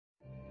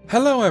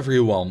Hello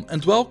everyone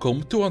and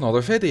welcome to another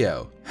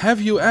video.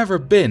 Have you ever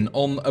been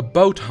on a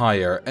boat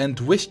hire and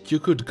wished you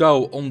could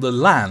go on the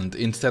land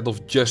instead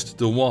of just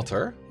the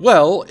water?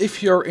 Well,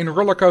 if you're in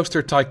Roller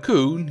Coaster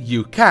Tycoon,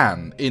 you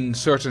can, in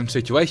certain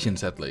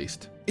situations at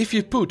least. If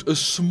you put a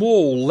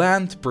small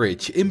land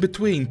bridge in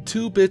between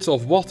two bits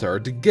of water,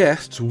 the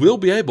guests will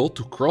be able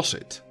to cross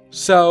it.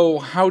 So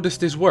how does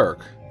this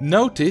work?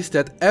 Notice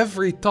that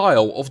every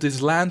tile of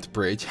this land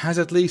bridge has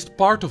at least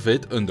part of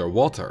it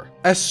underwater.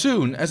 As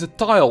soon as a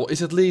tile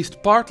is at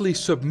least partly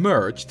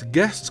submerged,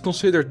 guests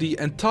consider the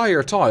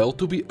entire tile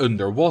to be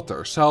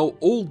underwater, so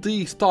all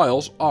these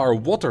tiles are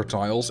water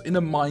tiles in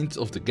the minds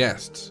of the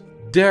guests.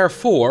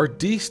 Therefore,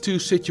 these two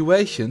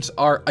situations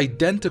are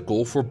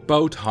identical for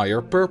boat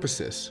hire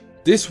purposes.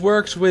 This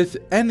works with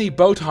any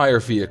boat hire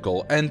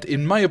vehicle, and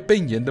in my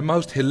opinion the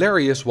most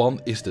hilarious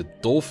one is the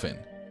dolphin.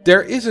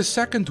 There is a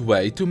second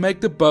way to make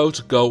the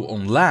boats go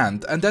on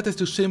land, and that is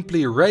to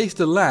simply raise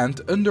the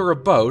land under a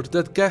boat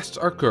that guests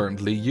are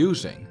currently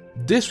using.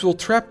 This will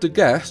trap the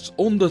guests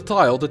on the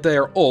tile that they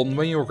are on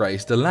when you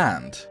raise the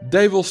land.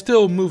 They will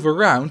still move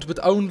around, but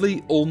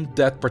only on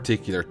that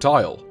particular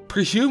tile.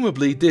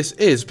 Presumably this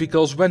is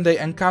because when they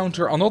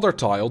encounter another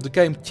tile, the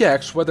game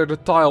checks whether the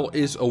tile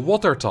is a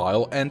water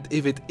tile, and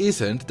if it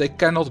isn't, they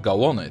cannot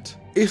go on it.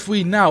 If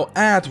we now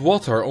add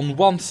water on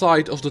one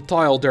side of the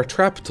tile they're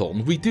trapped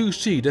on, we do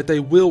see that they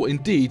will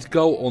indeed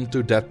go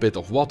onto that bit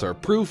of water,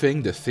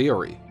 proving the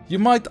theory. You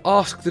might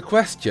ask the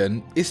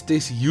question, is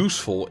this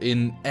useful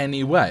in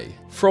any way?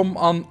 From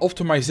an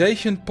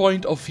optimization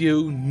point of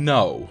view,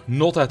 no,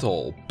 not at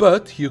all.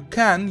 But you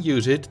can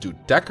use it to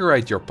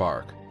decorate your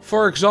park.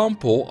 For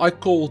example, I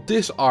call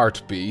this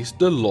art piece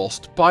the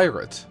Lost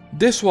Pirate.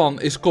 This one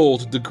is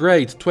called the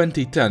Great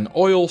 2010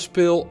 Oil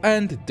Spill,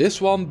 and this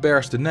one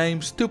bears the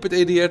name Stupid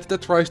Idiot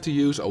that tries to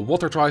use a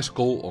water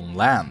tricycle on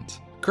land.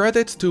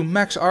 Credits to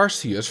Max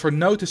Arceus for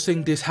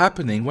noticing this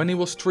happening when he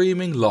was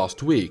streaming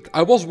last week.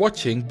 I was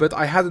watching, but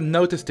I hadn't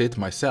noticed it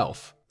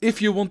myself. If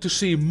you want to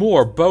see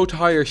more boat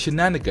hire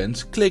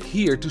shenanigans, click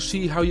here to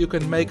see how you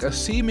can make a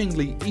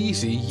seemingly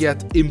easy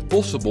yet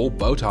impossible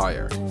boat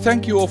hire.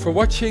 Thank you all for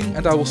watching,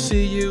 and I will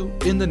see you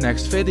in the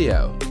next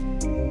video.